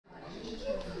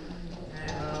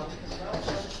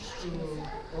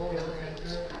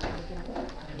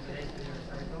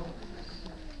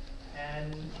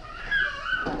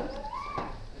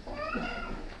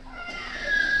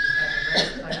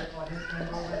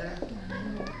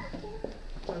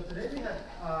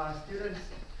students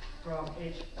from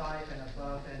age 5 and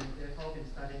above, and they've all been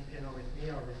studying piano with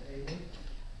me or with Amy.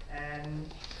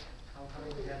 And I'm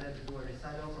coming together to do a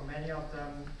recital. For many of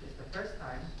them, it's the first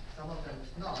time. Some of them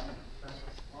it's not. But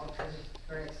all this is a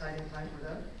very exciting time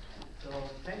for them. So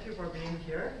thank you for being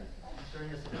here and showing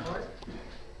your support.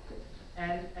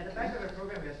 And at the back of the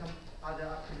program, we have some other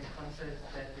upcoming concerts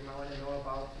that you might want to know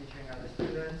about, featuring other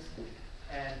students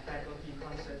and faculty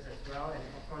concerts as well. And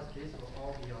of course, these will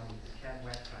all be on the CAN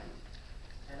website.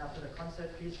 And after the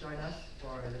concert, please join us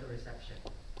for a little reception.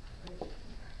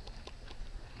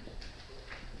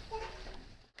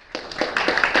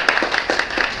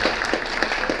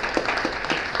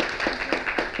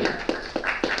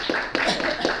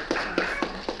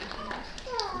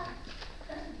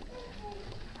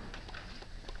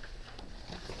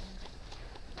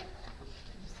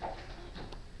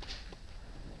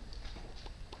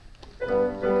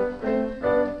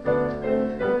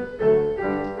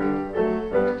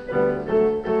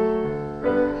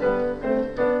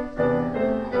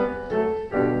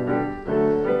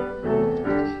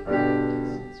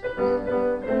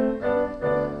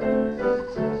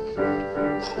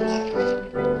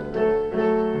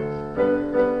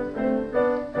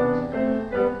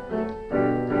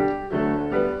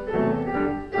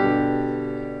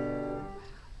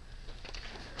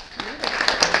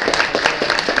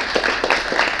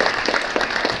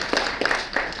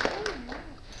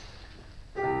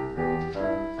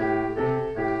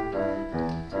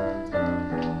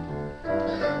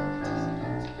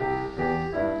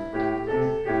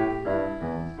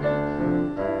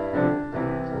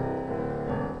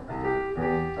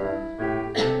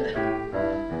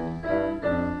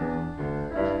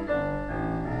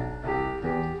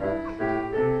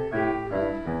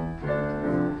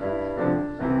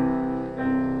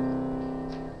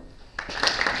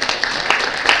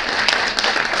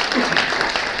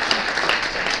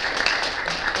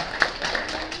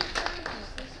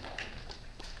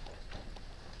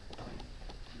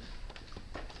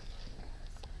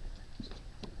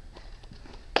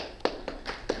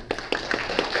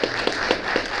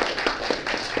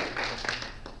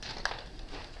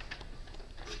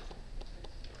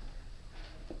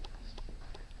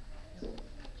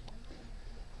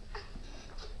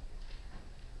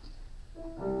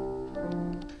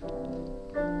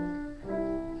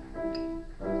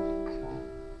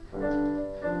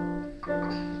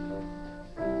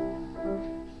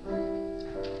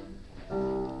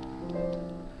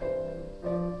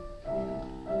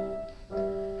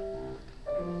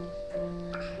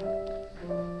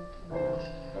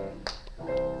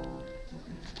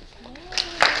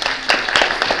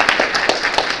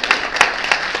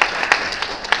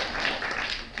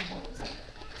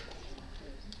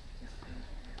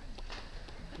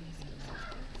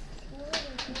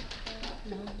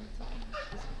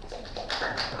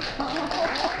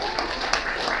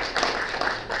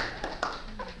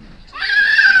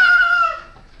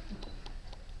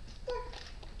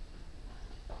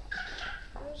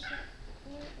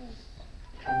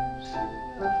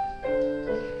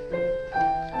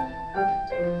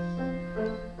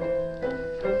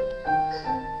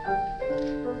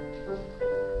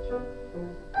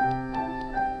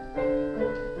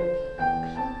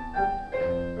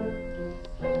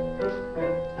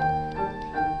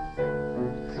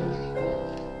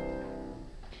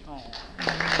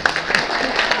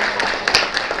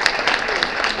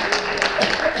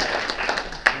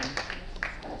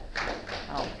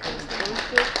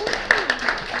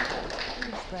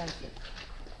 Francis.